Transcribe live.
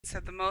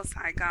of the Most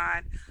High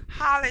God.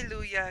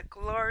 Hallelujah.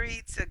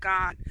 Glory to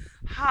God.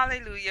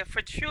 Hallelujah.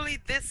 For truly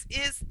this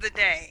is the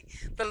day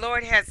the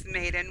Lord has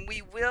made, and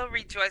we will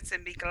rejoice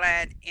and be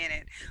glad in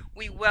it.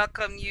 We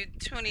welcome you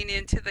tuning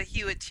into the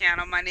Hewitt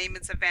channel. My name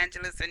is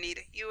Evangelist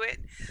Anita Hewitt.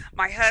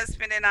 My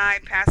husband and I,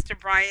 Pastor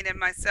Bryant and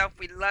myself,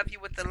 we love you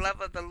with the love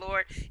of the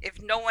Lord.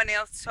 If no one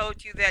else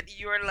told you that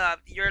you're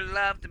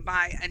loved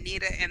by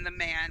Anita and the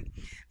man,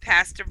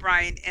 Pastor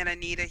Bryant and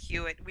Anita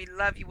Hewitt. We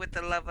love you with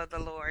the love of the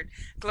Lord.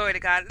 Glory to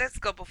God. Let's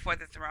go before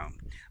the throne.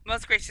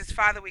 Most gracious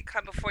Father, we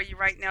come before you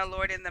right now,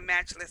 Lord, in the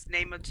matchless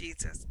name of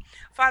Jesus.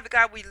 Father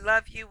God, we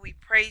love you. We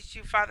praise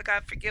you. Father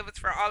God, forgive us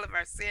for all of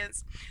our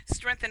sins.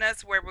 Strengthen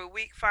us where we're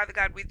weak. Father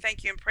God, we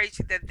thank you and praise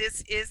you that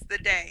this is the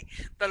day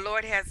the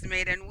Lord has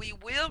made, and we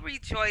will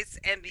rejoice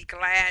and be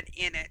glad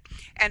in it.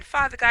 And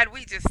Father God,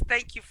 we just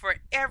thank you for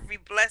every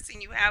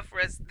blessing you have for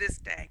us this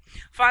day.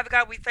 Father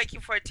God, we thank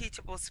you for a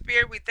teachable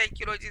spirit. We thank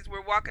you, Lord Jesus,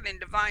 we're walking in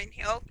divine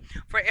health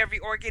for every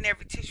organ,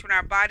 every tissue in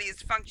our body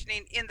is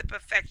functioning in the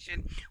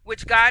perfection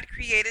which God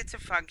created to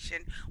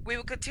function. We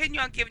will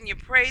continue on giving you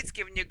praise,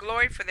 giving you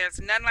glory, for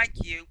there's none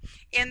like you,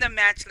 in the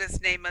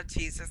matchless name of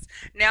Jesus.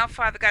 Now,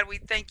 Father God, we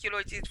thank you,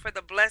 Lord Jesus, for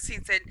the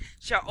blessings that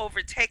shall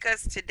overtake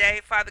us today.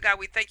 Father God,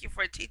 we thank you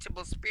for a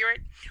teachable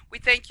spirit. We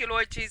thank you,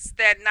 Lord Jesus,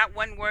 that not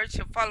one word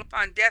shall fall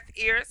upon deaf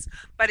ears,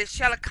 but it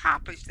shall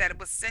accomplish that it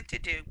was sent to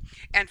do.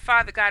 And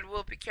Father God,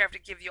 we'll be careful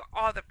to give you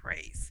all the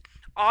praise,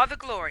 all the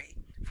glory,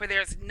 for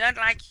there's none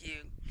like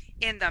you,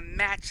 in the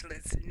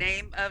matchless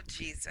name of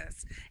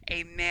Jesus.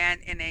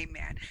 Amen and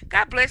amen.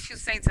 God bless you,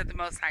 saints of the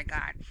Most High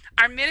God.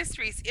 Our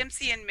ministry is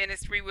MCN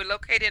Ministry. We're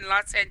located in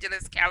Los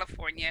Angeles,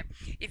 California.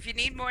 If you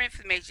need more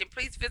information,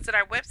 please visit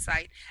our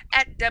website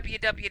at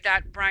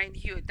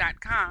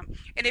www.bryanthewitt.com.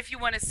 And if you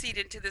want to seed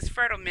into this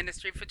fertile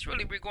ministry, for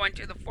truly we're going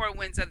to the four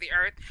winds of the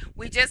earth.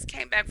 We just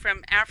came back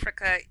from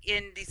Africa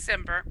in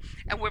December,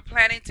 and we're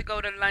planning to go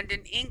to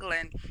London,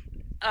 England,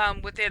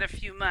 within a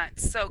few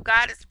months. So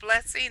God is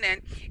blessing,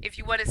 and if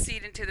you want to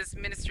seed into this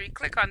ministry,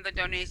 click on the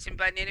donation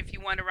button. And if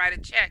you want to write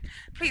a check,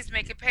 please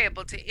make it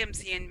payable to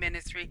MCN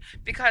Ministry,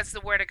 because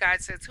the Word of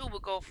God says, "Who will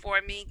go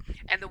for me?"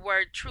 And the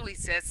Word truly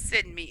says,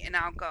 "Send me, and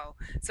I'll go."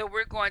 So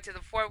we're going to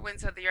the four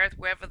winds of the earth,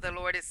 wherever the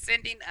Lord is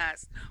sending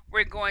us.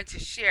 We're going to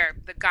share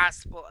the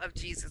gospel of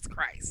Jesus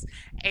Christ.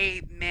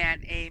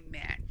 Amen.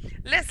 Amen.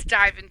 Let's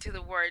dive into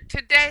the Word.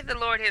 Today, the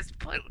Lord has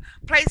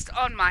placed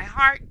on my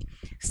heart,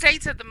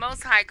 saints of the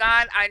Most High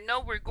God, I know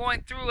we're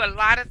going through a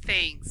lot of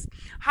things.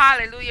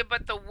 Hallelujah.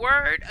 But the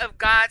Word of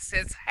God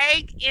says,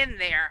 hang in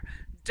there.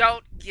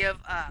 Don't give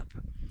up.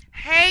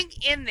 Hang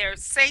in there,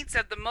 saints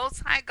of the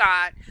Most High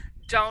God.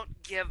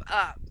 Don't give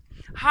up.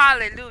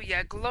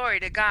 Hallelujah. Glory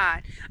to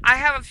God. I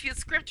have a few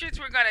scriptures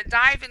we're going to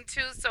dive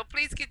into, so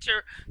please get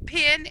your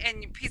pen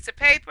and your piece of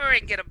paper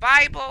and get a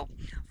Bible.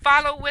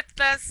 Follow with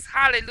us.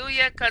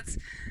 Hallelujah. Because,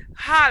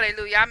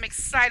 hallelujah, I'm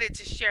excited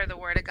to share the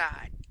Word of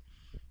God.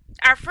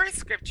 Our first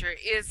scripture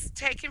is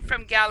taken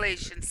from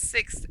Galatians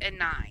 6 and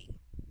 9.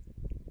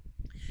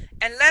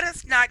 And let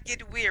us not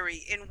get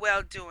weary in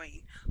well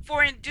doing,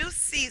 for in due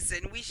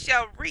season we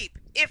shall reap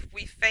if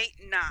we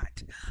faint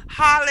not.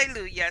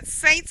 Hallelujah.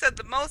 Saints of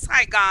the Most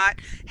High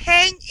God,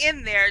 hang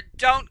in there.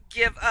 Don't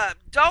give up.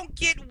 Don't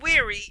get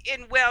weary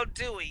in well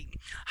doing.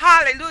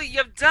 Hallelujah.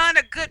 You've done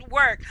a good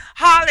work.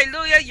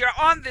 Hallelujah. You're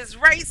on this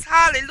race.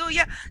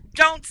 Hallelujah.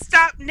 Don't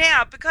stop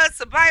now, because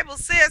the Bible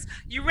says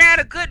you ran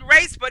a good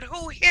race, but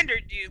who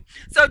hindered you?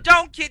 So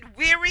don't get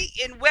weary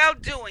in well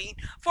doing,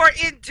 for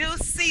in due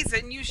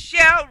season you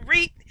shall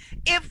reap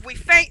if we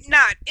faint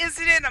not.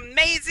 Isn't it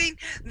amazing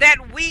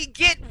that we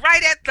get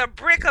right at the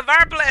brick of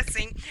our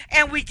blessing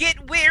and we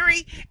get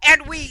weary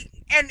and we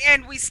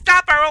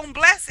stop our own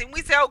blessing?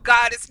 We say, oh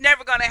God, it's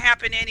never going to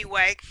happen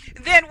anyway.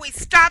 Then we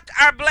stopped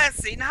our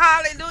blessing.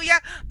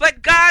 Hallelujah.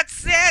 But God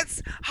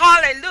says,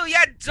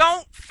 hallelujah,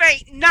 don't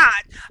faint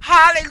not.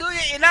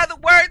 Hallelujah. In other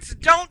words,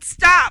 don't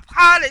stop.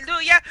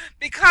 Hallelujah.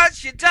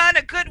 Because you done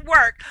a good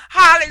work.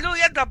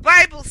 Hallelujah. The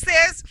Bible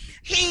says,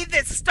 he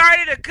that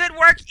started a good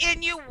work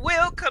in you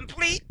will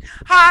complete.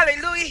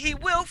 Hallelujah. He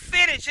will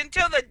finish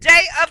until the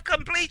day of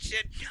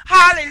completion.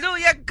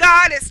 Hallelujah.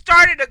 God has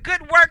started a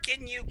good work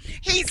in you.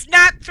 He's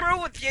not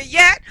through with you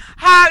yet.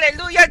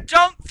 Hallelujah.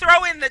 Don't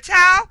throw in the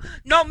towel,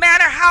 no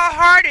matter how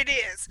hard it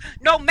is,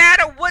 no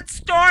matter what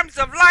storms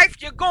of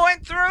life you're going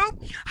through.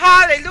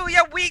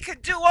 Hallelujah. We can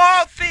do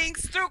all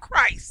things through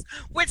Christ,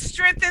 which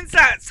strengthens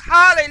us.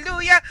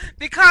 Hallelujah.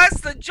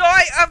 Because the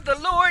joy of the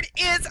Lord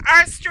is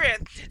our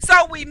strength.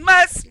 So we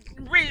must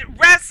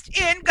rest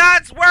in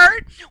God's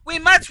word. We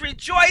must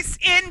rejoice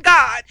in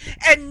God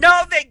and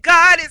know that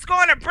God is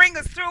going to bring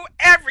us through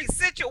every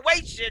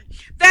situation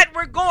that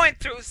we're going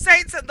through.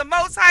 Saints of the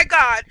Most High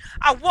God,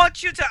 I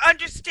want you to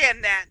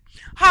understand that.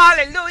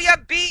 Hallelujah.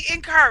 Be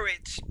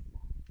encouraged.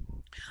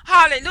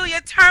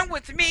 Hallelujah. Turn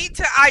with me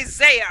to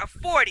Isaiah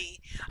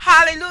 40.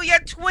 Hallelujah.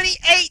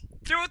 28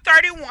 through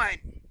 31.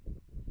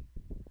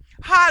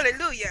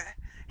 Hallelujah.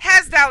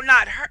 Hast thou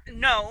not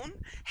known?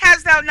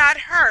 Hast thou not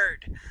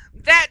heard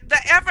that the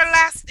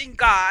everlasting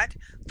God,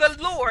 the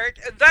Lord,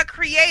 the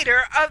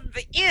creator of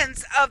the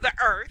ends of the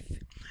earth,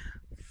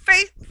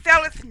 faith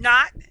faileth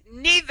not,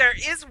 neither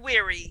is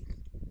weary.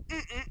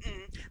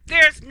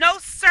 There's no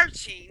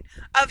searching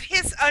of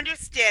his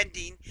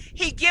understanding.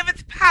 He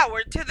giveth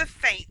power to the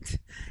faint,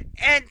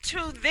 and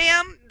to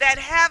them that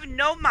have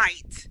no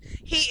might,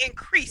 he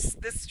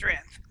increased the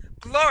strength.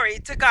 Glory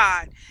to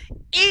God.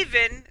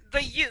 Even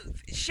the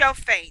youth shall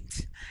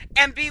faint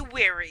and be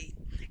weary,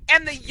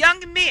 and the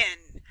young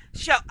men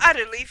shall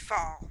utterly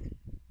fall.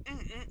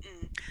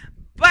 Mm-mm-mm.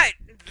 But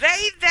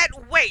they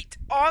that wait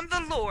on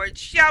the Lord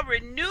shall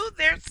renew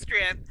their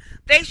strength.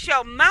 They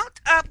shall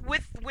mount up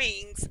with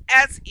wings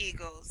as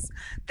eagles.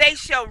 They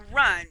shall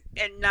run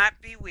and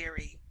not be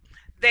weary.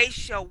 They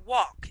shall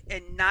walk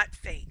and not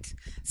faint.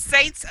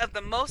 Saints of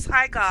the Most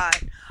High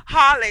God,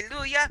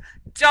 hallelujah.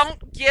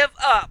 Don't give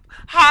up.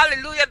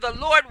 Hallelujah. The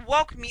Lord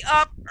woke me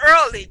up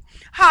early.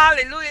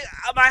 Hallelujah.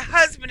 My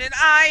husband and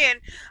I, and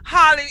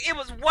hallelujah, it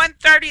was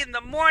 1:30 in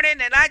the morning,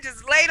 and I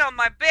just laid on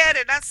my bed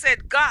and I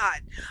said,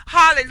 God,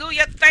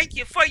 hallelujah, thank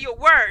you for your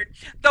word.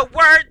 The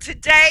word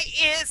today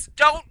is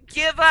don't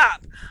give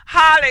up.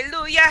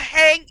 Hallelujah.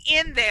 Hang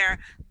in there.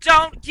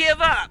 Don't give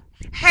up.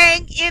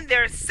 Hang in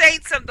there,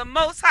 saints of the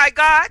Most High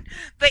God.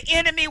 The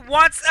enemy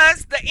wants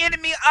us, the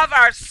enemy of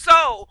our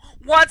soul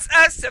wants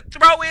us to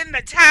throw in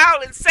the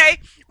towel and say,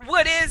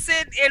 what is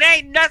it? It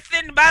ain't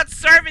nothing about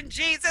serving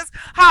Jesus.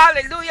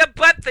 Hallelujah.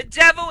 But the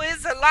devil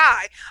is a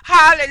lie.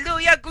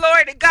 Hallelujah.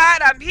 Glory to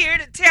God. I'm here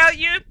to tell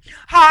you,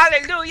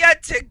 hallelujah,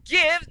 to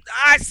give,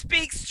 I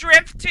speak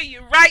strength to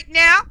you right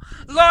now.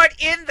 Lord,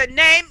 in the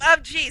name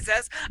of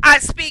Jesus, I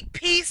speak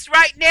peace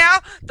right now.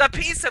 The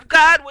peace of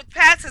God which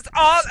passes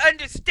all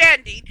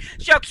understanding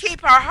shall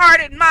keep our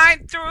heart and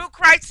mind through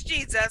Christ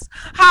Jesus.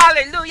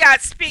 Hallelujah. I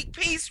speak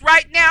peace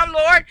right now,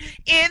 Lord,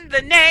 in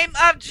the name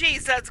of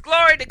Jesus.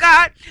 Glory to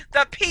God.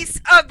 The peace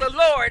of the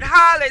Lord.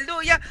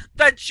 Hallelujah.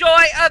 The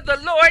joy of the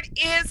Lord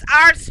is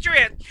our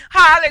strength.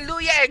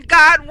 Hallelujah. And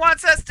God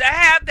wants us to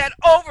have that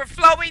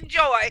overflowing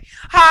joy.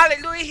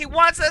 Hallelujah. He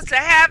wants us to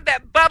have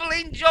that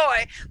bubbling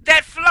joy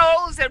that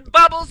flows and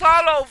bubbles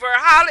all over.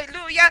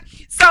 Hallelujah.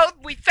 So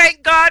we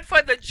thank God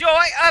for the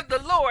joy of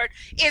the Lord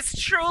is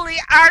truly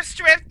our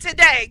strength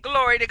today.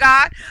 Glory to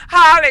God.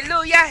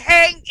 Hallelujah.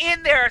 Hang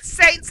in there,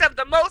 saints of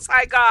the Most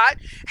High God.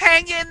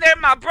 Hang in there,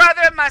 my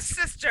brother and my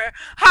sister.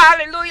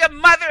 Hallelujah.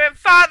 Mother and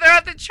father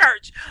of the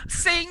church.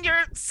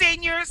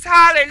 Seniors.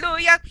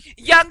 Hallelujah.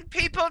 Young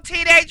people,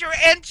 teenager,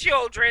 and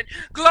children.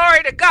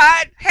 Glory to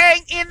God.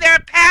 Hang in there,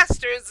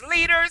 pastors,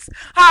 leaders.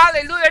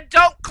 Hallelujah.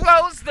 Don't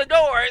close the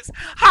doors.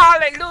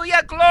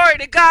 Hallelujah. Glory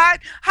to God.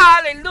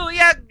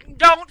 Hallelujah.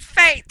 Don't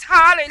faint.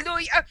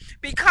 Hallelujah.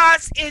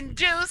 Because in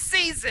due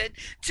season,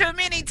 too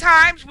many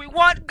times we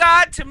want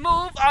God to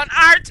move on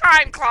our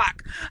time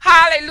clock.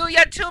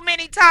 Hallelujah. Too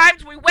many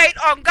times we wait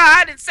on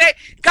God and say,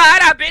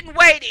 God, I've been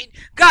waiting.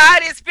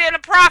 God, it's been a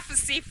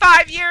prophecy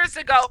 5 years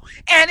ago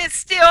and it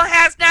still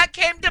has not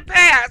came to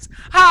pass.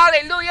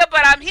 Hallelujah.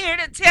 But I'm here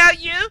to tell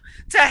you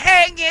to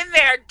hang in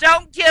there.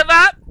 Don't give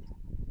up.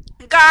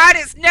 God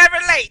is never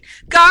late.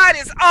 God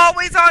is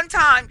always on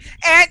time.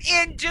 And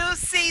in due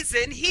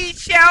season, he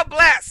shall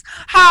bless.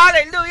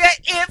 Hallelujah.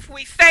 If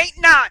we faint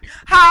not.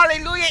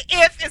 Hallelujah.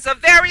 If is a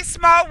very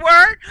small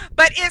word,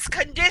 but it's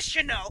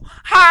conditional.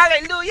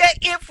 Hallelujah.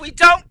 If we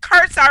don't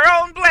curse our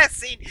own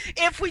blessing.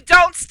 If we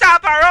don't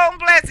stop our own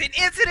blessing.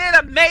 Isn't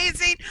it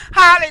amazing?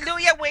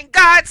 Hallelujah. When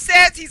God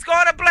says he's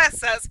going to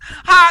bless us.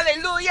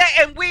 Hallelujah.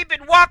 And we've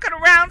been walking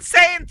around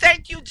saying,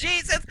 thank you,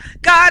 Jesus.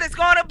 God is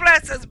going to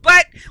bless us.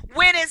 But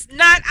when it's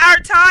not our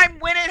time,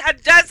 when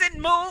it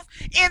doesn't move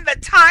in the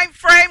time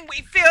frame we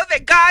feel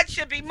that God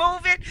should be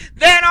moving,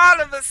 then all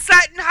of a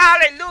sudden,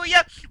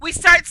 hallelujah, we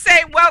start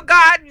saying, well,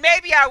 God,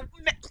 maybe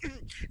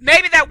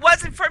that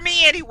wasn't for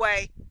me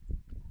anyway.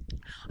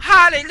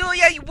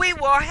 Hallelujah. We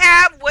will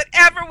have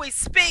whatever we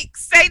speak,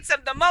 saints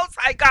of the Most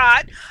High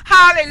God.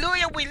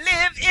 Hallelujah. We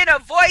live in a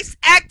voice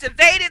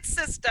activated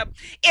system.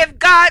 If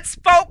God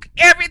spoke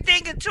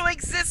everything into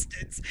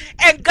existence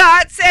and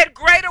God said,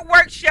 greater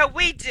work shall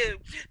we do.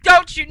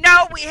 Don't you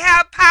know we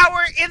have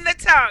power in the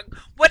tongue?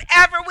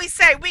 Whatever we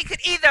say, we could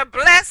either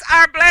bless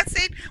our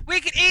blessing, we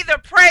could either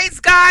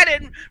praise God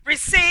and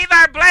receive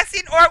our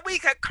blessing, or we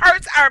could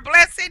curse our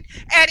blessing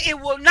and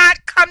it will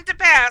not come to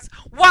pass.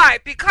 Why?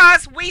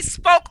 Because we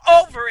spoke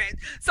over it.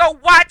 So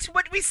watch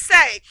what we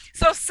say.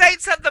 So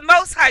saints of the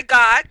Most High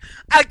God,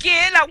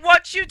 again, I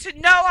want you to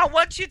know, I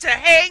want you to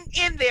hang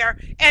in there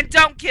and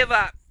don't give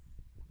up.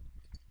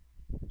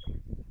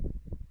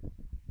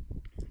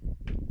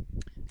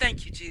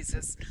 Thank you,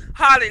 Jesus.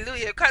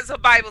 Hallelujah. Because the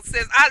Bible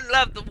says, I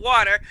love the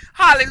water.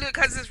 Hallelujah.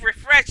 Because it's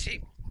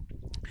refreshing.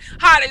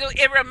 Hallelujah.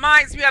 It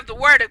reminds me of the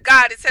word of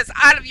God. It says,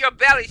 out of your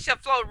belly shall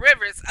flow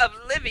rivers of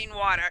living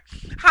water.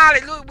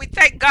 Hallelujah. We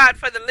thank God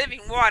for the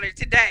living water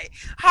today.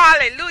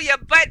 Hallelujah.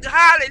 But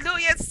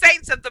hallelujah,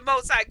 saints of the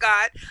Most High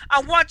God,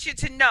 I want you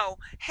to know,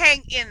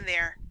 hang in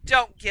there.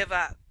 Don't give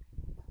up.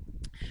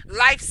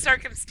 Life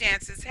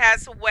circumstances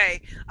has a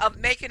way of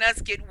making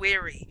us get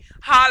weary.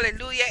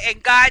 Hallelujah.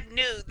 And God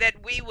knew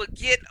that we would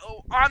get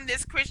on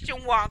this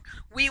Christian walk,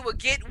 we would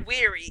get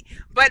weary.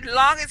 But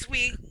long as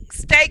we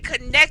stay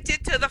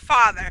connected to the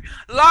Father,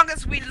 long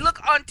as we look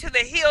unto the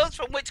hills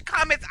from which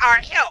cometh our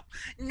help,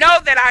 know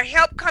that our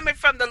help cometh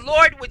from the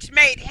Lord which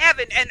made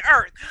heaven and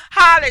earth.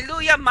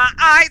 Hallelujah. My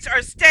eyes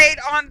are stayed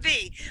on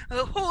thee.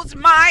 Whose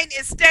mind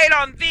is stayed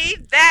on thee,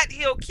 that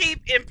he'll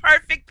keep in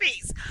perfect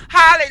peace.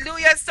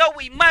 Hallelujah. So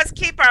we must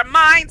keep our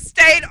mind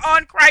stayed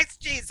on Christ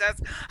Jesus.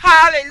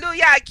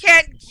 Hallelujah. I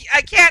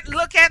can't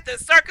look at the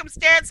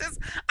circumstances.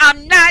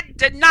 I'm not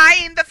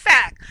denying the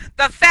fact.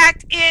 The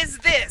fact is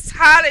this.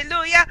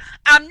 Hallelujah.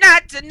 I'm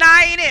not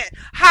denying it.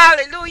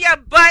 Hallelujah.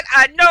 But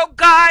I know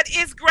God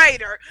is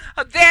greater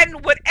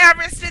than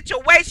whatever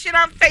situation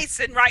I'm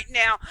facing right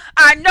now.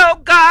 I know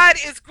God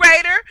is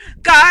greater.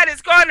 God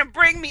is going to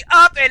bring me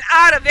up and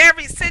out of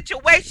every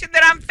situation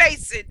that I'm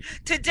facing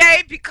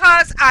today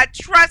because I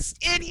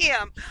trust in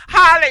him.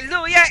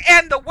 Hallelujah.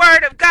 And the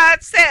word of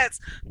God says,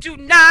 do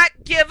not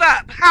give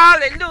up.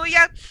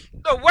 Hallelujah.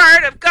 The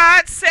word of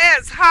God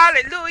says,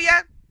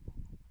 hallelujah,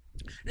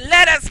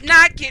 let us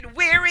not get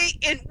weary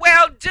in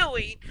well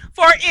doing,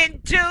 for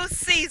in due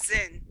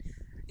season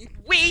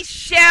we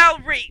shall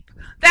reap.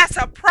 That's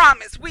a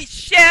promise. We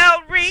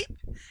shall reap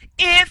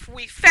if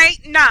we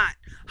faint not.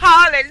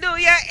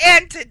 Hallelujah.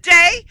 And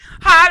today,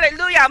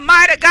 hallelujah, I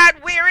might have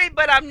got weary,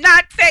 but I'm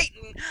not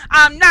fainting.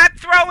 I'm not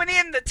throwing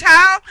in the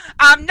towel.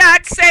 I'm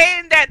not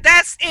saying that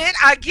that's it.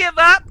 I give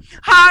up.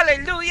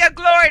 Hallelujah.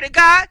 Glory to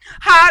God.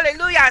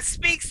 Hallelujah. I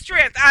speak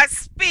strength. I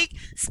speak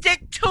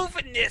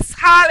stick-to-itiveness.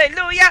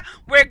 Hallelujah.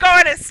 We're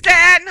going to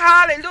stand.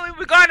 Hallelujah.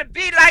 We're going to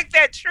be like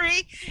that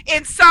tree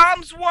in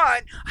Psalms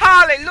 1.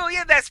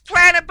 Hallelujah. That's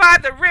planted by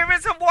the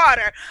rivers of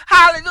water.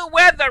 Hallelujah.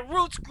 Where the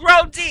roots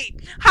grow deep.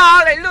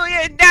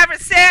 Hallelujah. It never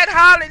said,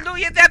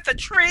 hallelujah, that the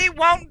tree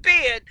won't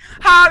bend.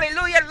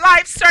 Hallelujah.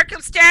 Life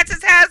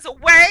circumstances has a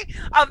way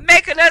of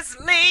making us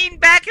lean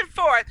back and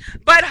forth.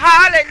 But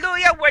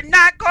hallelujah, we're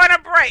not going to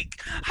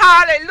break.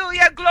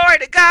 Hallelujah. Glory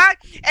to God.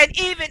 And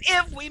even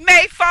if we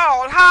may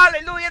fall,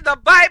 hallelujah, the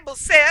Bible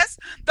says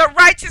the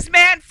righteous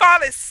man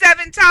falleth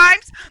 7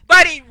 times,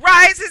 but he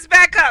rises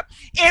back up.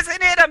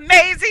 Isn't it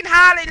amazing?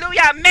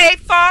 Hallelujah. I may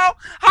fall.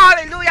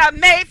 Hallelujah. I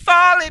may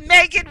fall and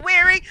may get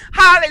weary.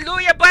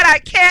 Hallelujah. But I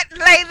can't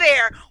lay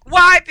there.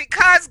 Why?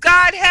 Because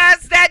God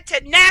has that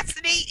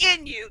tenacity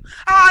in you.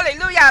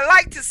 Hallelujah. I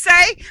like to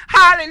say,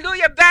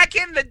 hallelujah, back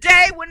in the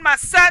day when my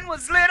son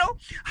was little,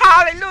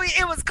 hallelujah,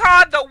 it was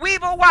called the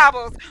weeble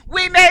wobbles.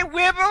 We may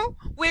wibble,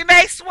 we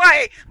may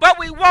sway, but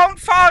we won't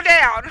fall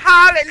down.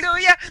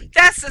 Hallelujah.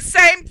 That's the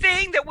same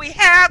thing that we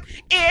have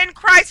in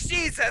Christ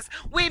Jesus.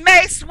 We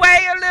may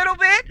sway a little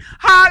bit.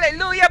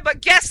 Hallelujah.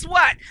 But guess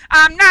what?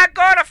 I'm not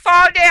going to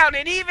fall down.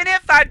 And even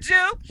if I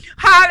do,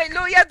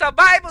 hallelujah, the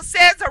Bible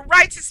says a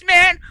righteous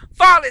man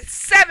falleth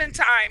 7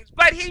 times,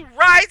 but he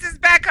rises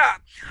back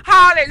up.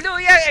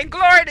 Hallelujah. And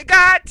glory to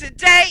God.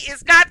 Today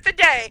is not the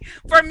day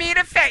for me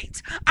to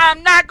faint.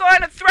 I'm not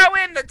going to throw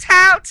in the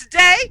towel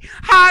today.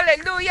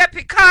 Hallelujah.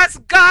 Because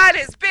God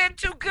has been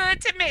too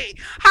good to me.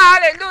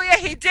 Hallelujah.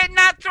 He did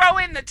not throw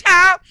in the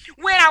towel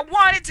when I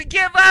wanted to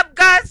give up.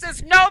 God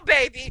says, no,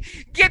 baby,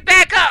 get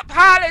back up.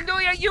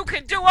 Hallelujah. You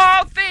can do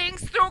all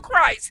things through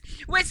Christ,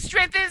 which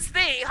strengthens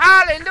thee.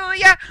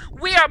 Hallelujah.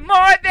 We are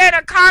more than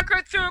a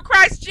conqueror through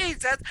Christ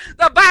Jesus.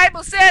 The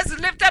Bible says,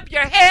 lift up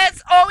your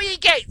heads, O ye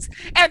gates,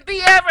 and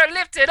be ever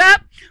lifted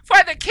up, for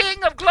the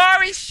King of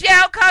glory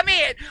shall come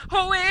in.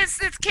 Who is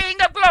this King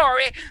of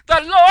glory?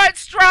 The Lord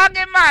strong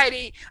and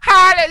mighty.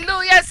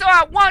 Hallelujah. So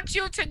I want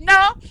you to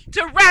know,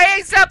 to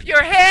raise up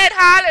your head.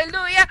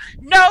 Hallelujah.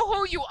 Know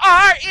who you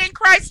are in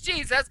Christ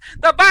Jesus.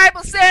 The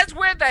Bible says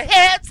we're the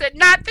heads and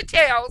not the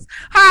tails.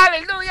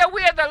 Hallelujah.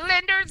 We are the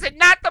lenders and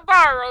not the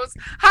borrowers.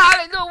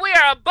 Hallelujah. We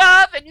are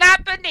above and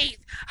not beneath.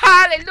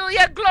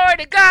 Hallelujah. Glory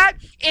to God.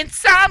 In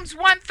Psalms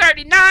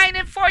 139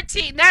 and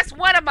 14, that's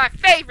one of my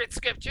favorite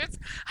scriptures.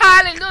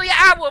 Hallelujah.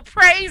 I will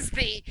praise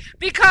thee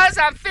because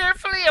I'm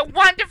fearfully and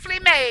wonderfully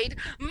made.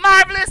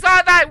 Marvelous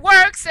are thy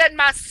works, and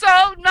my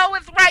soul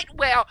knoweth right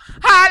well.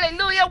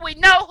 Hallelujah. We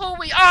know who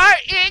we are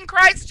in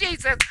Christ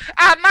Jesus.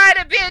 I might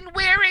have been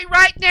weary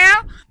right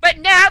now, but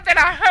now that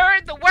I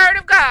heard the word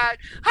of God,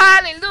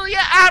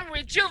 hallelujah, I'm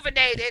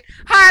rejuvenated.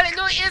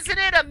 Hallelujah. Isn't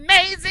it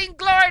amazing?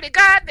 Glory to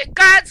God that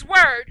God's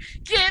word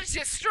gives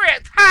you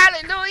strength.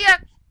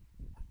 Hallelujah.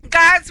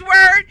 God's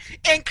word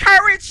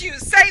encourage you,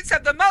 saints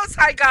of the Most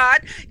High God.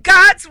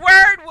 God's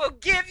word will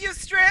give you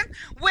strength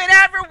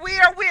whenever we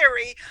are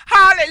weary.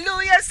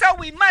 Hallelujah. So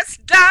we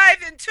must dive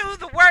into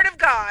the word of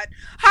God.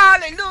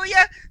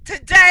 Hallelujah.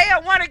 Today I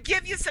want to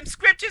give you some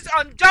scriptures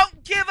on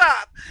don't give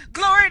up.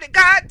 Glory to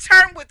God.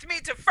 Turn with me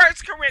to 1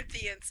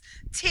 Corinthians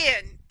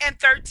 10 and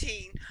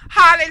 13.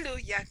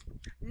 Hallelujah.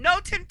 No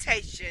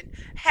temptation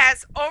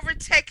has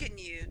overtaken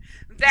you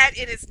that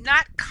it is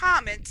not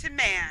common to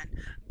man.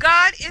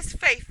 God is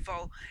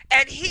faithful,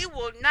 and he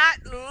will not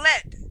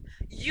let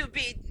you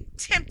be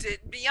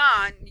tempted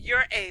beyond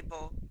your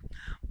able.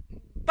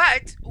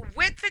 But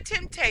with the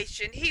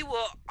temptation, he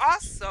will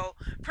also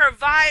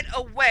provide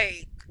a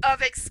way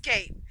of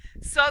escape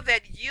so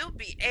that you'll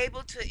be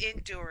able to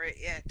endure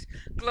it.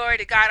 Glory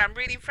to God. I'm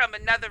reading from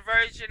another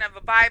version of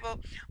a Bible,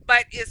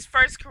 but it's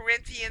 1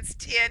 Corinthians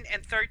 10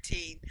 and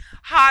 13.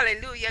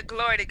 Hallelujah.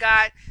 Glory to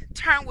God.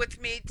 Turn with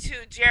me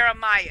to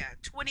Jeremiah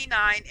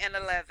 29 and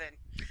 11.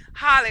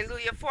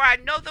 Hallelujah. For I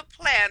know the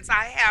plans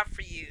I have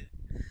for you,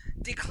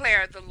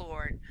 declare the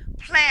Lord.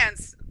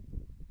 Plans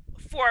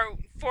for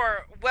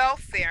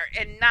welfare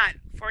and not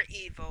for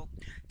evil,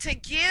 to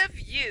give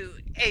you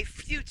a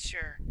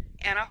future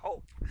and a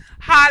hope.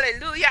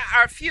 Hallelujah.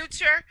 Our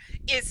future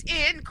is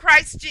in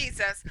Christ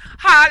Jesus.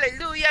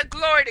 Hallelujah.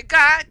 Glory to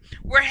God.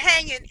 We're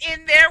hanging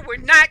in there. We're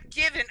not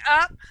giving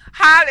up.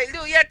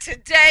 Hallelujah.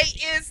 Today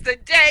is the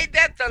day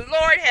that the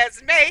Lord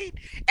has made,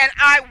 and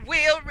I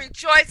will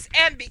rejoice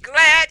and be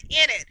glad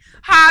in it.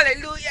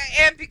 Hallelujah.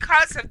 And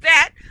because of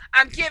that,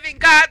 I'm giving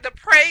God the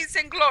praise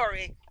and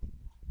glory.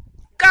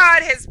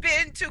 God has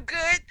been too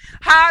good,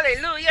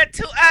 hallelujah,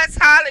 to us,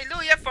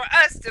 hallelujah, for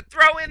us to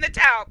throw in the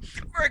towel.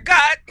 For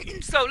God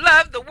so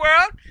loved the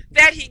world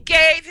that he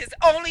gave his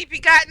only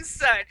begotten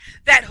Son,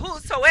 that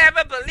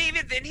whosoever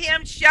believeth in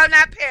him shall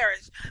not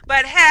perish,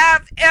 but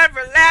have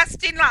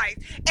everlasting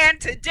life.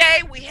 And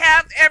today we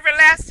have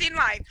everlasting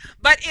life.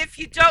 But if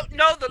you don't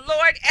know the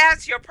Lord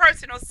as your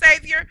personal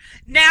Savior,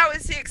 now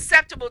is the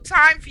acceptable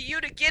time for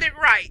you to get it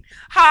right.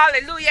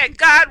 Hallelujah. And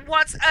God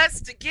wants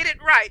us to get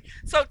it right.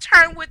 So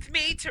turn with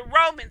me to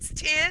Romans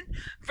 10,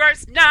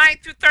 verse 9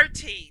 through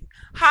 13.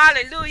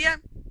 Hallelujah.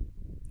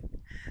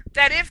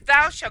 That if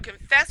thou shalt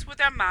confess with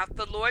thy mouth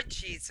the Lord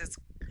Jesus,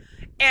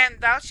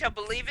 and thou shalt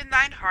believe in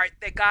thine heart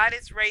that God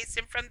has raised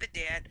him from the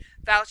dead,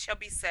 thou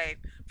shalt be saved.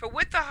 For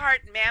with the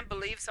heart man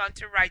believes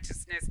unto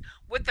righteousness,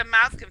 with the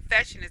mouth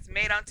confession is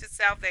made unto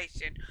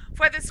salvation.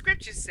 For the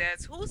scripture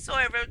says,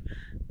 Whosoever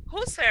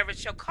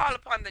shall call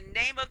upon the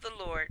name of the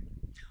Lord,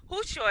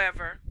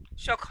 whosoever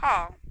shall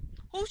call,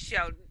 who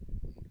shall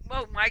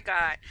Oh my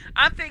God.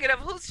 I'm thinking of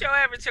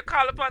whosoever shall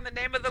call upon the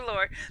name of the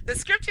Lord. The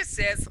scripture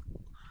says,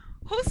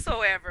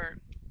 Whosoever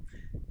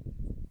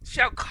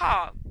shall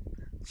call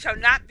shall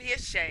not be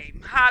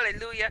ashamed.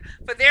 Hallelujah.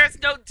 For there is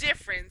no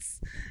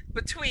difference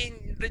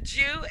between the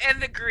Jew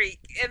and the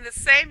Greek. And the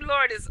same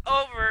Lord is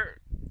over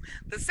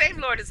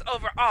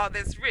all,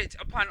 that's rich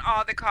upon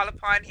all that call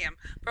upon him.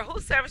 For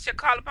whosoever shall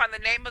call upon the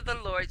name of the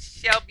Lord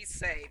shall be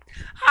saved.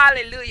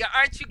 Hallelujah.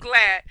 Aren't you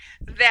glad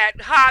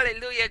that,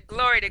 hallelujah,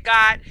 glory to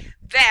God,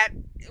 that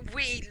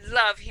we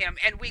love him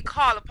and we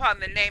call upon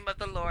the name of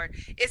the Lord?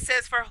 It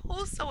says, for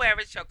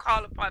whosoever shall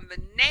call upon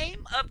the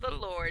name of the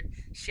Lord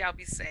shall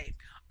be saved.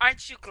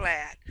 Aren't you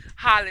glad,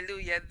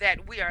 hallelujah,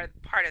 that we are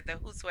part of the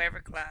Whosoever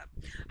Club?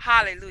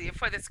 Hallelujah.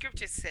 For the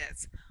scripture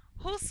says,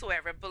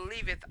 whosoever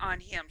believeth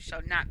on him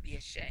shall not be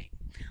ashamed.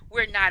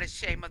 We're not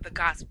ashamed of the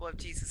gospel of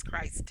Jesus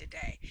Christ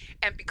today.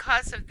 And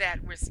because of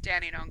that, we're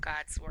standing on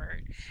God's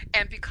word.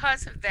 And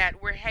because of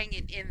that, we're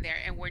hanging in there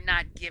and we're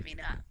not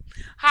giving up.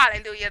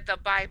 Hallelujah. The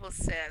Bible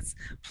says,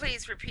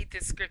 please repeat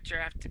this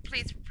prayer after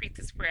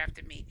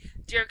me.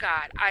 Dear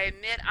God, I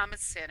admit I'm a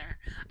sinner.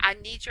 I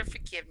need your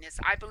forgiveness.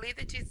 I believe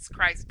that Jesus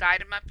Christ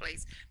died in my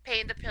place,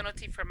 paying the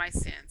penalty for my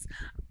sins.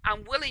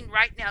 I'm willing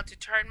right now to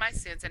turn my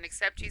sins and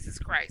accept Jesus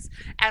Christ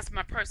as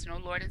my personal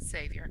Lord and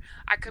Savior.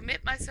 I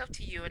commit myself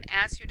to you and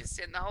ask you to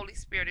send the Holy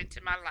Spirit into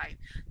my life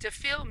to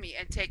fill me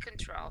and take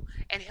control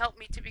and help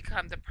me to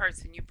become the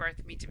person you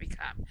birthed me to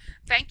become.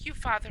 Thank you,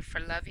 Father,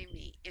 for loving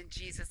me in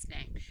Jesus'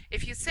 name.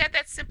 If you said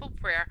that simple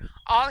prayer,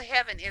 all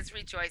heaven is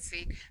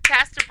rejoicing.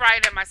 Pastor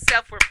Bryant and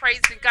myself, we're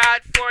praising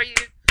God for you.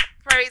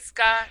 Praise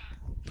God.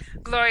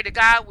 Glory to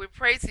God. We're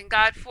praising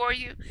God for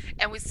you.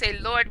 And we say,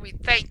 Lord, we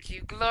thank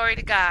you. Glory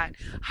to God.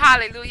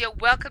 Hallelujah.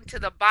 Welcome to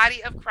the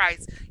body of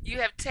Christ. You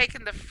have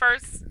taken the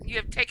first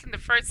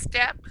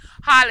step.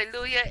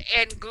 Hallelujah.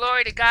 And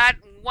glory to God.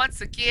 Once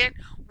again,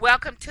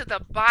 welcome to the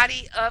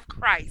body of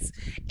Christ.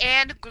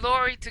 And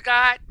glory to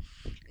God.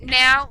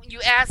 Now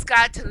you ask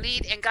God to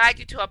lead and guide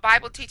you to a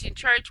Bible teaching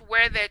church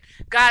where that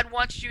God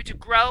wants you to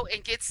grow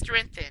and get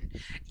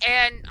strengthened,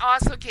 and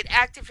also get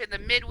active in the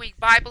midweek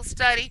Bible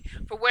study.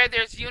 For where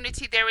there's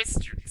unity, there is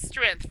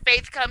strength.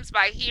 Faith comes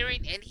by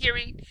hearing, and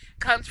hearing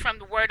comes from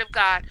the word of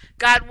God.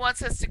 God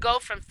wants us to go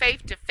from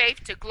faith, to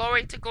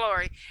glory,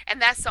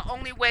 and that's the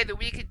only way that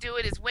we can do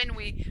it, is when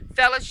we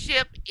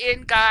fellowship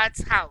in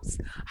God's house.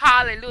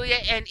 Hallelujah.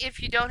 And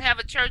if you don't have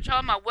a church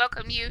home, I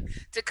welcome you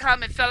to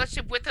come and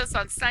fellowship with us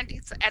on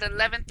Sundays at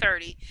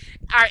 11:30.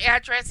 Our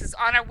address is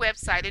on our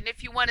website, and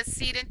if you want to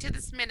seed into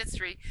this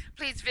ministry,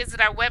 please visit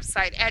our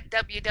website at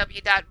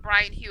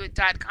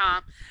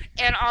www.bryanthewitt.com.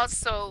 And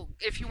also,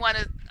 if you want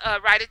to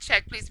write a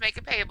check, please make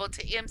it payable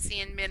to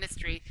MCN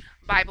Ministry,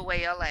 Bible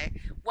Way LA.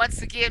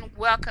 Once again,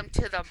 welcome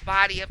to the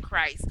body of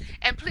Christ.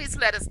 And please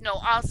let us know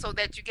also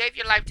that you gave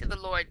your life to the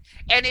Lord.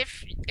 And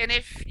if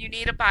you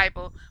need a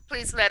Bible,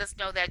 please let us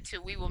know that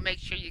too. We will make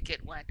sure you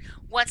get one.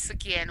 Once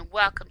again,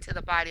 welcome to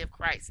the body of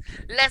Christ.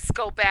 Let's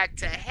go back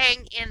to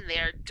hang in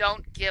there.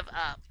 Don't give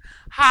up.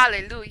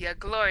 Hallelujah.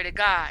 Glory to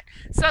God.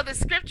 So the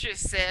scripture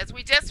says,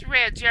 we just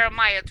read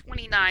Jeremiah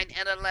 29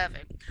 and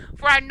 11.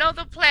 For I know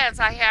the plans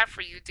I have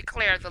for you,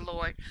 declare the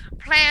Lord.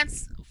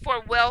 Plans for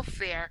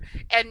welfare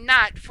and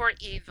not for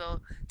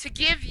evil, to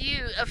give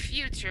you a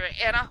future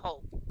and a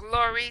hope.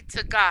 Glory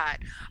to God.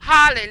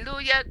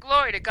 Hallelujah.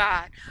 Glory to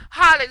God.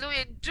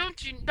 Hallelujah.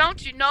 Don't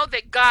you know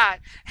that God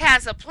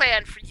has a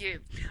plan for you?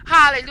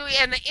 Hallelujah.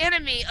 And the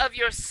enemy of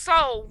your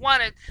soul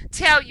want to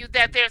tell you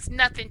that there's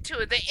nothing to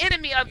it. The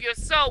enemy of your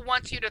soul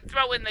wants you to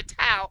throw in the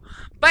towel.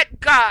 But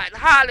God,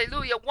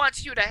 hallelujah,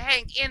 wants you to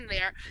hang in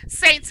there.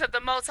 Saints of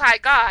the Most High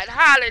God,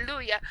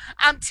 hallelujah.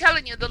 I'm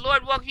telling you, the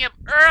Lord woke me up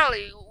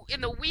early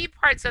in the wee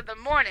parts of the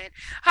morning.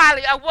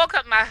 Hallelujah. I woke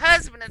up my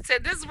husband and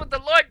said, this is what the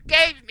Lord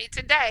gave me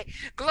today.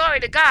 Glory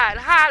to God.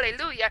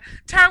 Hallelujah.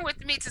 Turn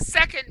with me to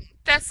 2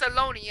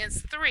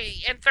 Thessalonians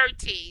 3 and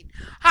 13.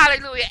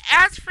 Hallelujah.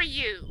 As for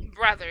you,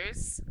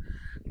 brothers,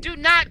 do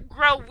not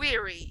grow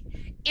weary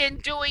in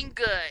doing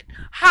good.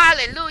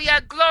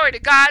 Hallelujah. Glory to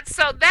God.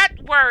 So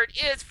that word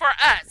is for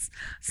us.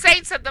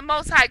 Saints of the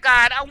Most High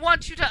God, I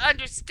want you to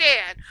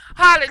understand.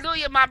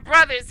 Hallelujah, my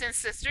brothers and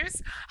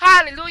sisters.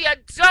 Hallelujah.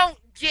 Don't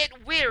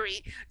get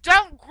weary.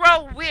 Don't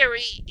grow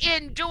weary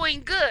in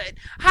doing good.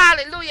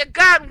 Hallelujah.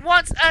 God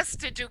wants us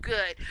to do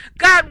good.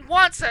 God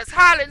wants us.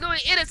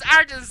 Hallelujah. It is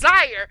our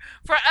desire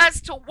for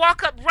us to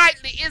walk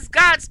uprightly. It's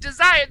God's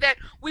desire that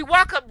we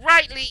walk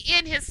uprightly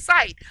in his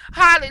sight.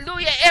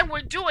 Hallelujah. And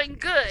we're doing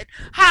good.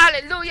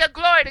 Hallelujah.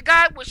 Glory to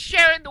God. We're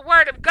sharing the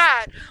word of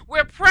God.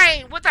 We're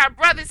praying with our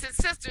brothers and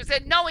sisters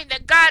and knowing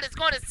that God is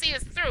going to see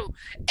us through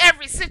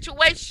every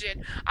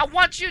situation. I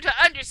want you to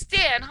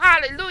understand.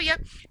 Hallelujah.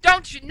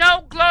 Don't you know,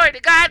 glory to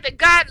God, that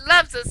God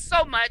loves us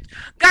so much.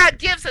 God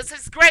gives us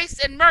his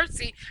grace and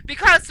mercy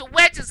because the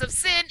wages of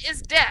sin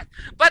is death.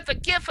 But the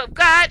gift of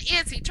God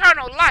is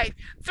eternal life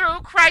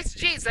through Christ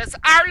Jesus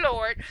our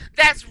Lord.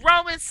 That's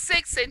Romans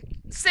 6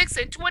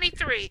 and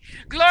 23.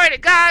 Glory to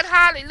God.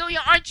 Hallelujah.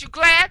 Aren't you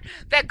glad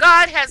that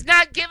God has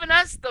not given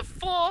us the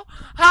full,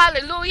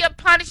 hallelujah,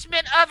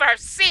 punishment of our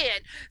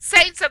sin?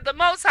 Saints of the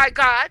Most High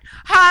God.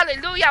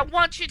 Hallelujah. I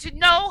want you to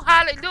know,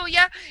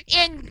 hallelujah,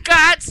 in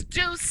God's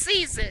due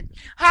season.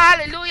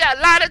 Hallelujah.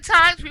 A lot of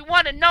times we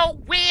want to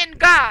know when,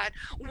 God.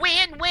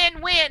 When,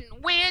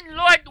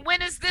 Lord,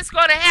 when is this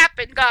going to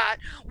happen, God?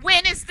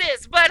 When is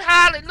this? But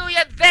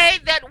hallelujah, they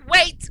that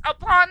wait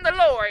upon the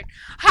Lord,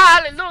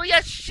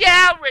 hallelujah,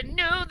 shall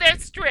renew their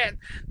strength.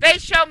 They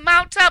shall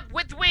mount up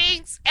with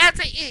wings as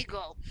an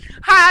eagle.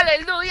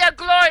 Hallelujah,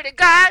 glory to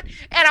God.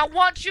 And I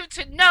want you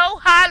to know,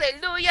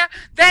 hallelujah,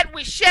 that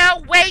we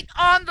shall wait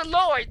on the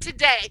Lord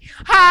today.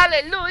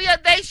 Hallelujah,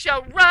 they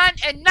shall run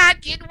and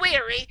not get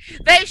weary.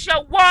 They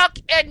shall walk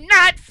and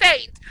not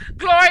faint.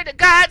 Glory to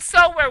God.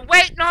 So we're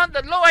waiting on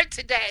the Lord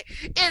today.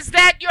 Is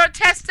that your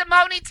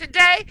testimony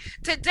today?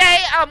 Today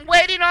I'm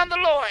waiting on the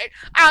Lord.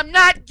 I'm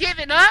not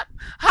giving up.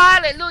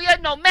 Hallelujah.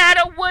 No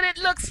matter what it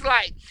looks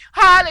like.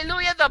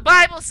 Hallelujah. The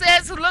Bible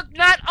says, look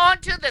not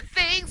unto the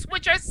things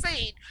which are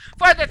seen,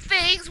 for the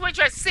things which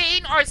are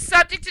seen are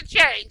subject to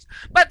change.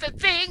 But the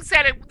things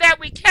that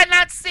we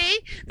cannot see,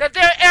 that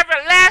they're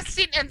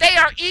everlasting and they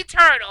are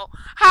eternal.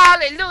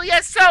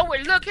 Hallelujah. So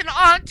we're looking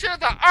on to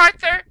the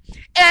author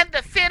and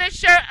the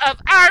finisher of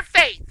our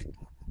faith.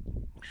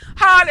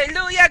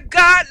 Hallelujah.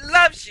 God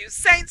loves you.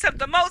 Saints of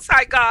the Most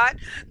High God.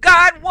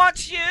 God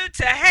wants you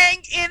to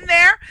hang in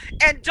there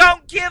and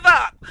don't give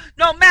up.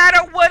 No matter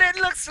what it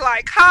looks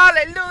like.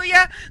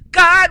 Hallelujah.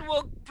 God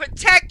will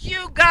protect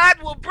you. God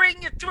will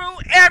bring you through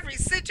every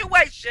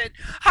situation.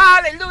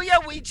 Hallelujah.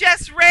 We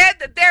just read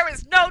that there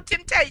is no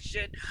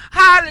temptation.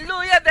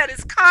 Hallelujah. That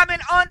is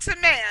common unto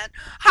man.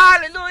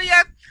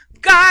 Hallelujah.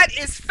 God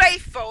is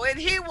faithful and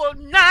he will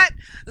not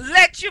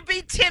let you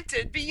be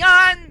tempted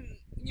beyond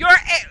your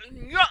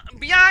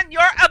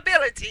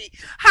ability.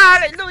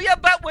 Hallelujah.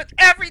 But with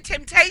every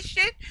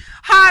temptation,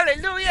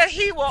 hallelujah,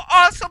 he will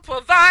also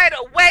provide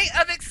a way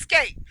of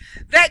escape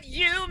that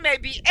you may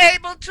be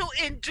able to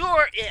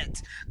endure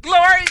it.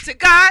 Glory to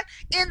God.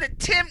 In the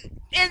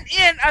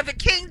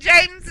King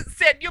James, it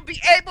said you'll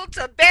be able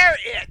to bear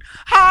it.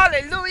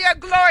 Hallelujah.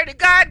 Glory to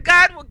God.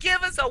 God will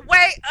give us a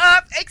way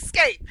of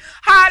escape.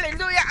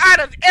 Hallelujah. Out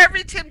of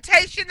every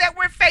temptation that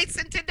we're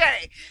facing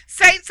today.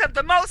 Saints of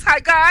the Most High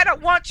God, I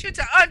want you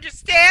to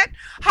understand,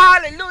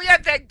 hallelujah,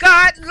 that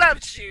God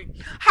loves you.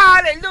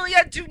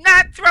 Hallelujah. Do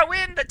not throw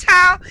in the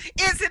towel.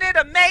 Isn't it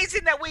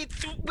amazing that we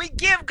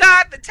give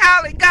God the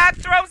towel and God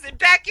throws it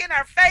back in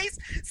our face,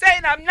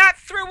 saying, I'm not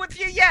through with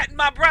you yet,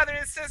 my brother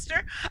and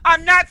sister.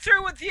 I'm not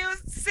through with you,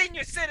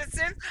 senior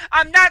citizens.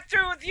 I'm not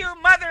through with you,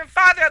 mother and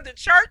father of the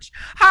church.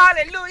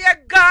 Hallelujah.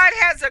 God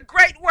has a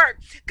great work.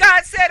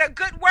 God said a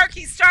good work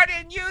he started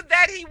in you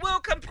that he will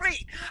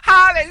complete.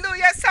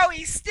 Hallelujah. So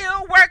he's still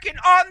still working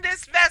on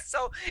this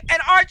vessel.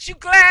 And aren't you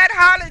glad,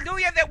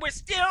 hallelujah, that we're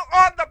still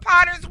on the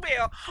potter's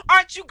wheel?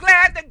 Aren't you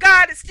glad that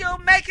God is still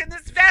making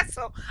this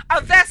vessel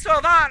a vessel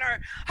of honor?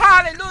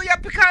 Hallelujah,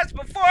 because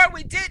before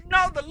we didn't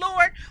know the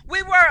Lord,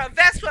 we were a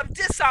vessel of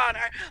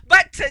dishonor.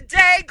 But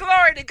today,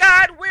 glory to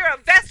God, we're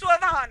a vessel of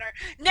honor.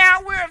 Now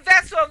we're a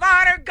vessel of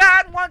honor.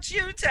 God wants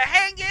you to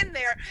hang in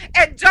there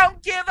and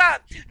don't give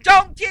up.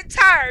 Don't get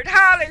tired.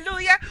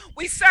 Hallelujah.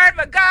 We serve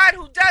a God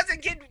who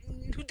doesn't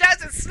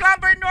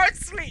slumber nor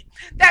sleep.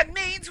 That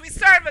means we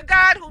serve a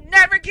God who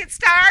never gets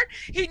tired.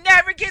 He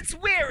never gets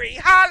weary.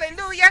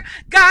 Hallelujah.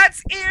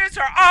 God's ears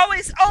are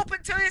always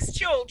open to his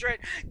children.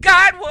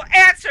 God will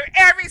answer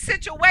every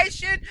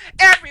situation,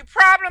 every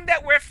problem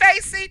that we're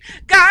facing.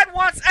 God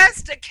wants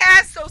us to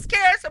cast those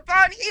cares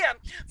upon him,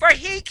 for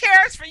he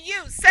cares for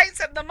you, saints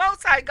of the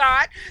Most High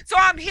God. So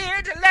I'm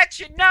here to let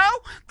you know,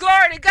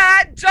 glory to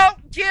God,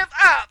 don't give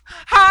up.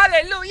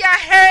 Hallelujah.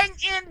 Hang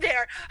in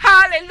there.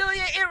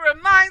 Hallelujah. It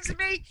reminds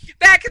me,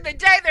 back in the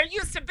day, there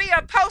used to be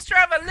a poster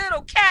of a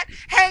little cat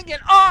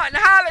hanging on,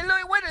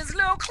 hallelujah, with his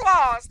little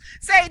claws,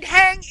 saying,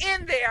 hang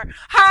in there.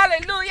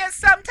 Hallelujah.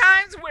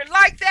 Sometimes we're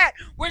like that.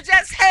 We're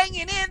just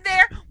hanging in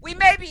there. We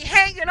may be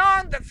hanging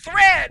on the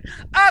thread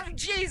of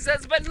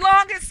Jesus, but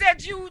long as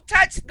that you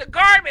touch the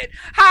garment,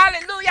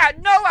 hallelujah, I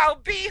know I'll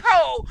be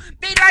whole.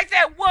 Be like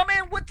that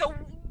woman with the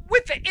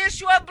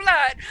issue of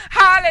blood.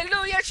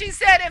 Hallelujah. She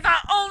said, if I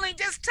only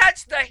just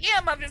touch the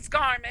hem of his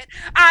garment,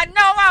 I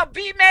know I'll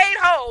be made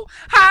whole.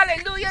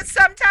 Hallelujah.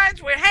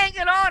 Sometimes we're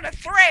hanging on a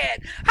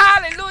thread.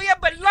 Hallelujah.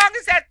 But long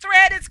as that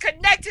thread is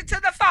connected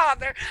to the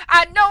Father,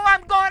 I know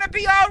I'm going to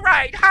be all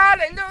right.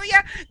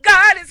 Hallelujah.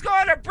 God is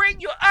going to bring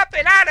you up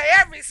and out of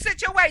every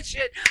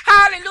situation.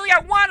 Hallelujah.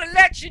 I want to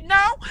let you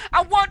know.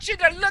 I want you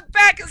to look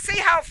back and see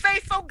how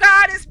faithful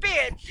God has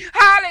been.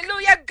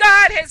 Hallelujah.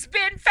 God has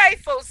been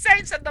faithful.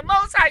 Saints of the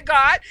Most High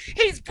God,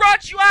 he's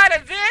brought you out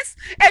of this,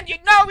 and you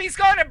know he's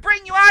going to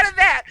bring you out of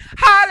that.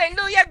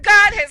 Hallelujah.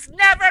 God has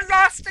never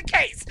lost a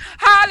case.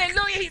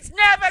 Hallelujah. He's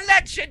never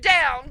let you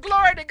down.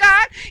 Glory to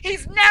God.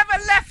 He's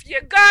never left you.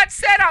 God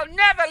said, I'll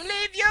never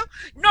leave you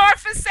nor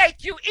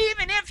forsake you.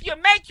 Even if you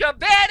make your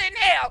bed in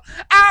hell,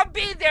 I'll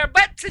be there.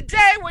 But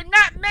today we're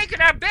not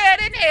making our bed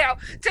in hell.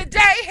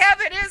 Today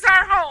heaven is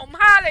our home.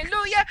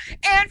 Hallelujah.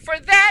 And for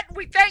that,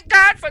 we thank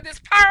God for this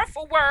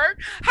powerful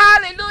word.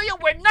 Hallelujah.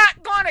 We're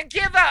not going to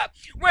give up.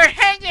 We're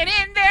hanging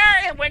in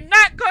there, and we're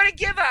not going to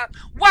give up.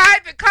 Why?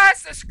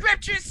 Because the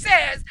scripture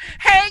says,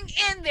 hang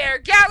in there.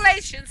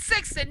 Galatians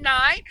 6 and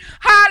 9.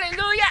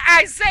 Hallelujah.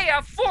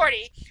 Isaiah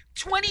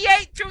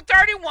 40:28 through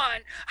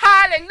 31.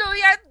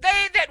 Hallelujah.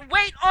 They that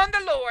wait on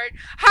the Lord.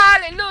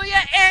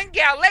 Hallelujah. And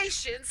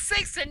Galatians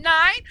 6 and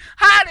 9.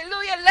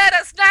 Hallelujah. Let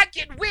us not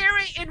get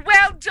weary in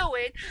well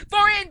doing,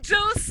 for in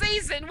due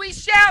season we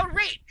shall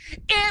reap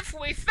if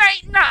we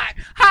faint not.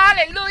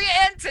 Hallelujah.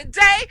 And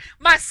today,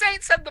 my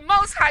saints of the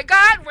Most High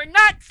God, we're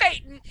not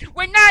fainting.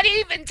 We're not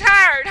even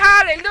tired.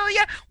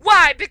 Hallelujah.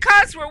 Why?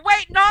 Because we're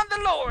waiting on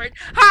the Lord.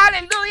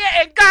 Hallelujah.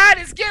 And God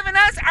has given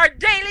us our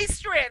daily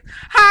strength.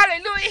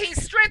 Hallelujah. He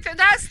strengthened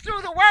us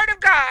through the word of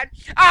God.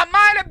 I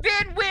might have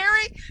been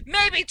weary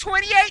maybe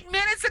 28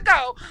 minutes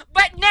ago,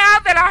 but now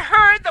that I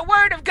heard the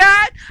word of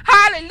God,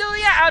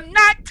 hallelujah, I'm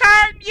not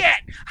tired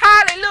yet.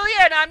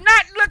 Hallelujah. And I'm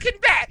not looking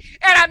back,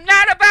 and I'm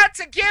not about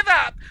to give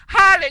up.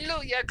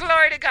 Hallelujah.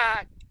 Glory to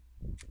God.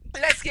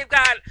 Let's give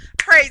God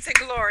praise and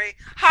glory.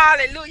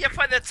 Hallelujah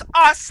for this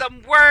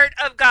awesome word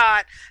of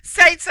God.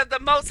 Saints of the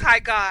Most High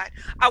God,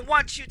 I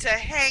want you to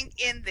hang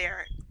in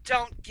there.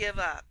 Don't give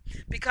up,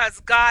 because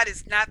God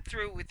is not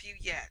through with you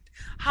yet.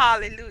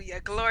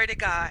 Hallelujah. Glory to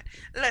God.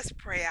 Let's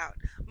pray out.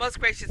 Most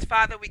gracious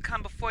Father, we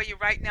come before you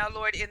right now,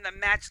 Lord, in the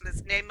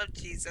matchless name of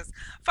Jesus.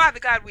 Father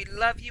God, we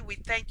love you. We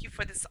thank you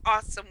for this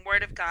awesome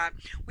word of God.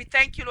 We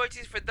thank you, Lord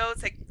Jesus, for those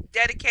that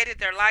dedicated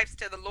their lives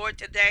to the Lord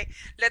today.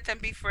 Let them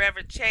be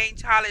forever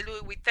changed.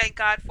 Hallelujah. We thank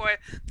God for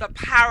the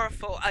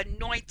powerful,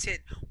 anointed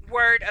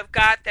word of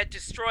God that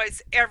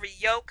destroys every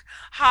yoke.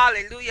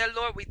 Hallelujah,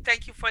 Lord. We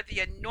thank you for the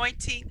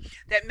anointing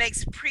that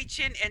makes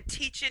preaching and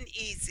teaching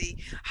easy.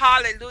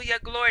 Hallelujah.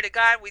 Glory to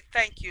God. We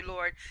thank you,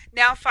 Lord.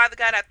 Now, Father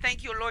God, I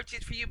thank you, Lord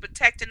Jesus, for you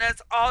protecting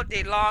us all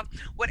day long,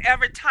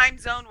 whatever time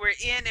zone we're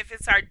in, if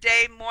it's our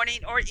day, morning,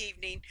 or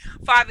evening.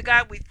 Father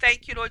God, we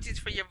thank you, Lord Jesus,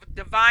 for your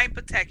divine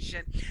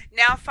protection.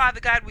 Now, Father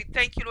God, we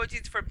thank you, Lord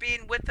Jesus, for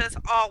being with us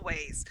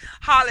always.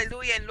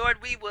 Hallelujah. And Lord,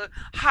 we will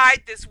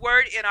hide this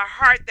word in our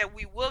heart that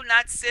we will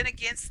not sin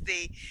against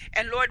thee.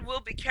 And Lord, we'll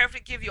be careful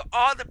to give you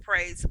all the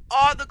praise,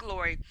 all the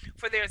glory,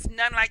 for there is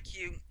none like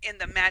you, in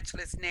the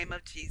matchless name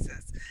of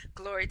Jesus.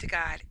 Glory to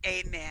God.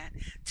 Amen.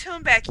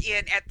 Tune back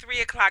in at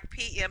 3 o'clock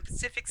p.m.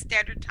 Pacific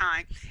Standard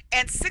Time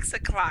and 6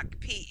 o'clock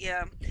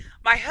p.m.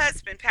 My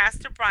husband,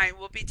 Pastor Bryant,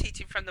 will be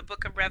teaching from the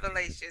book of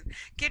Revelation.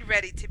 Get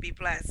ready to be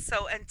blessed.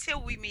 So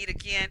until we meet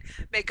again,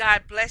 may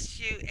God bless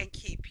you and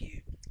keep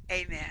you.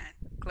 Amen.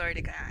 Glory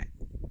to God.